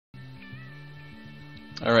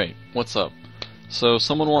Alright, what's up? So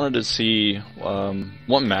someone wanted to see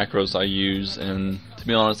what macros I use, and to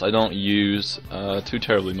be honest, I don't use too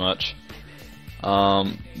terribly much.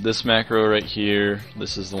 This macro right here,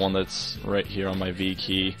 this is the one that's right here on my V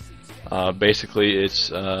key. Basically,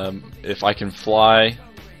 it's if I can fly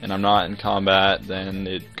and I'm not in combat, then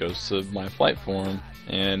it goes to my flight form,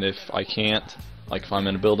 and if I can't, like if I'm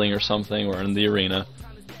in a building or something or in the arena,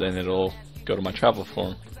 then it'll go to my travel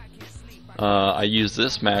form. I use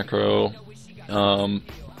this macro,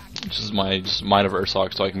 which is my Might of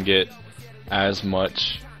Ursoc, so I can get as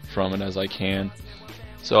much from it as I can.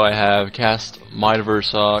 So I have cast Might of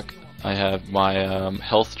Ursoc, I have my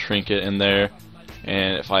health trinket in there,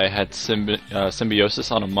 and if I had Symbiosis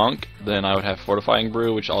on a monk, then I would have Fortifying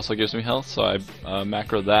Brew, which also gives me health, so I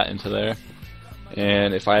macroed that into there.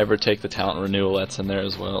 And if I ever take the talent Renewal, that's in there,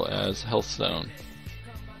 as well as healthstone.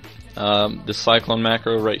 This Cyclone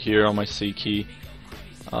macro right here on my C key,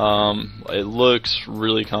 it looks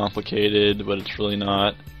really complicated, but it's really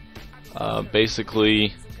not.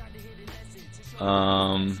 Basically,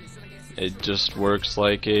 it just works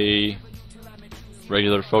like a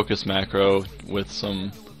regular focus macro with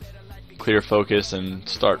some clear focus and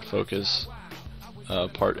start focus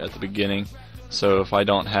part at the beginning. So if I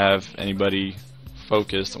don't have anybody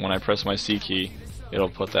focused, when I press my C key, it'll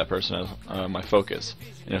put that person as my focus.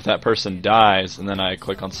 And if that person dies, and then I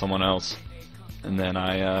click on someone else, and then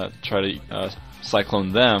I try to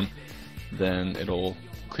cyclone them, then it'll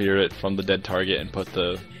clear it from the dead target and put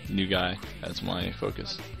the new guy as my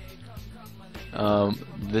focus.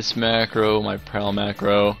 This macro, my Prowl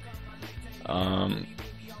macro,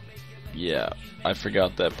 yeah, I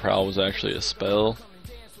forgot that Prowl was actually a spell,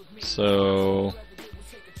 so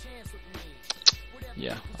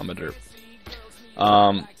yeah, I'm a derp.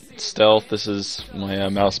 Stealth, this is my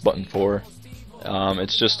mouse button for.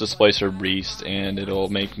 It's just Displacer Beast, and it'll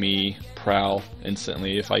make me prowl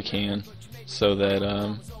instantly if I can, so that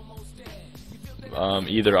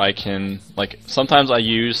either I can, like, sometimes I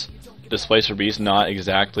use Displacer Beast not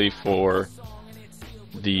exactly for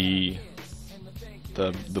the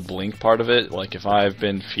blink part of it. Like if I've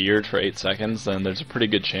been feared for 8 seconds, then there's a pretty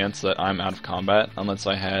good chance that I'm out of combat unless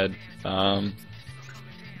I had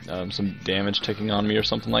some damage ticking on me or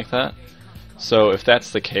something like that. So if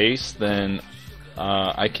that's the case, then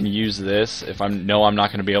I can use this if I know I'm not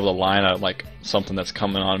going to be able to line up like something that's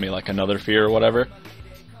coming on me, like another fear or whatever.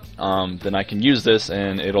 Then I can use this,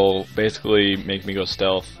 and it'll basically make me go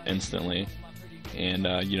stealth instantly, and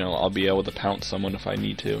you know, I'll be able to pounce someone if I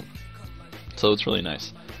need to. So it's really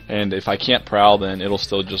nice. And if I can't prowl, then it'll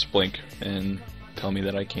still just blink and tell me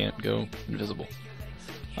that I can't go invisible.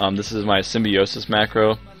 This is my Symbiosis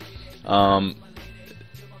macro.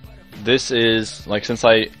 This is, like, since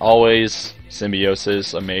I always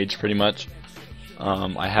Symbiosis a mage pretty much,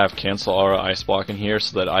 I have cancelaura ice block in here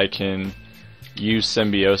so that I can use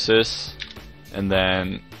Symbiosis, and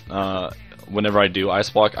then whenever I do ice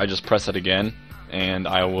block, I just press it again, and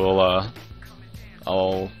I will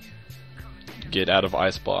I'll get out of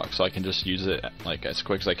ice block, so I can just use it like as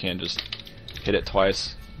quick as I can. Just hit it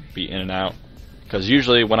twice, be in and out. Because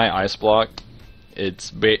usually when I ice block,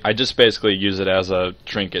 I just basically use it as a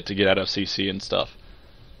trinket to get out of CC and stuff.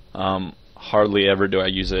 Hardly ever do I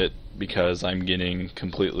use it because I'm getting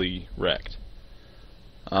completely wrecked.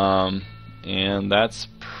 And that's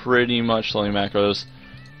pretty much the only macros.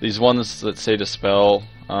 These ones that say Dispel,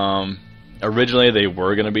 originally they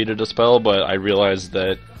were going to be to Dispel, but I realized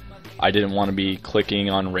that I didn't want to be clicking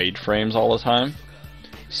on raid frames all the time.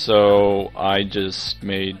 So I just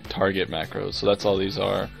made target macros. So that's all these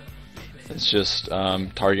are. It's just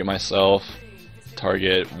target myself,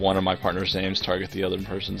 target one of my partner's names, target the other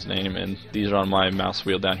person's name, and these are on my mouse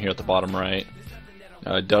wheel down here at the bottom right.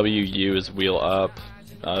 WU is wheel up,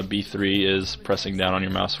 B3 is pressing down on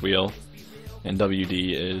your mouse wheel, and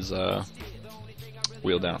WD is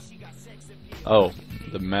wheel down. Oh,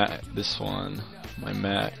 this one,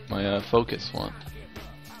 my focus one.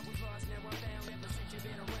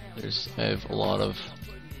 I have a lot of,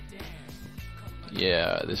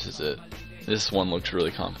 yeah, this is it. This one looks really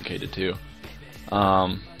complicated too.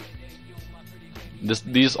 All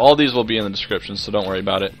these will be in the description, so don't worry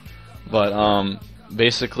about it. But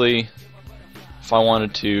basically, if I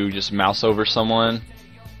wanted to just mouse over someone,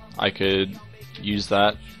 I could use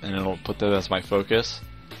that, and it'll put that as my focus.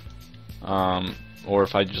 Or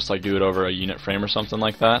if I just like do it over a unit frame or something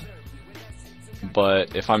like that.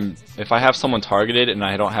 But if I have someone targeted and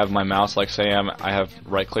I don't have my mouse, like say I have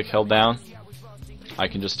right click held down, I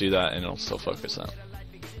can just do that and it'll still focus them.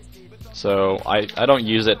 So I don't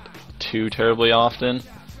use it too terribly often,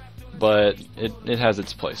 but it has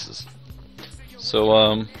its places.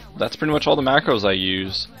 So that's pretty much all the macros I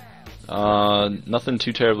use. Nothing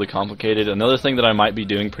too terribly complicated. Another thing that I might be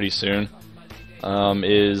doing pretty soon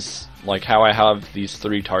is like how I have these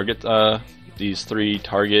three target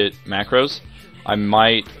macros. I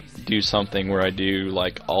might do something where I do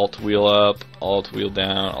like Alt wheel up, Alt wheel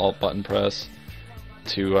down, Alt button press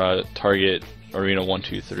to target Arena 1,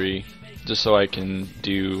 2, 3, just so I can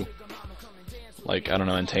do like, I don't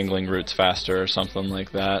know, entangling roots faster or something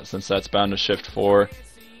like that, since that's bound to shift 4.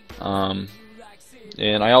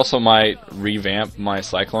 And I also might revamp my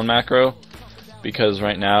Cyclone macro, because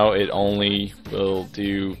right now it only will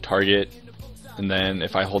do target, and then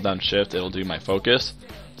if I hold down shift it'll do my focus.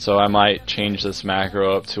 So I might change this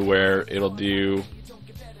macro up to where it'll do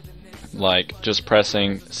like just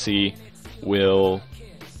pressing C will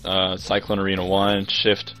Cyclone Arena 1,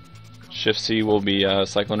 Shift C will be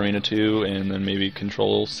Cyclone Arena 2, and then maybe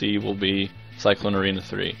Control C will be Cyclone Arena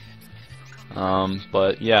 3.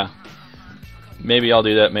 But yeah, maybe I'll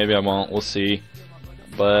do that, maybe I won't, we'll see.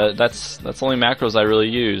 But that's the only macros I really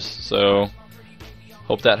use, so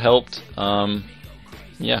hope that helped.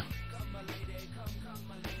 Yeah.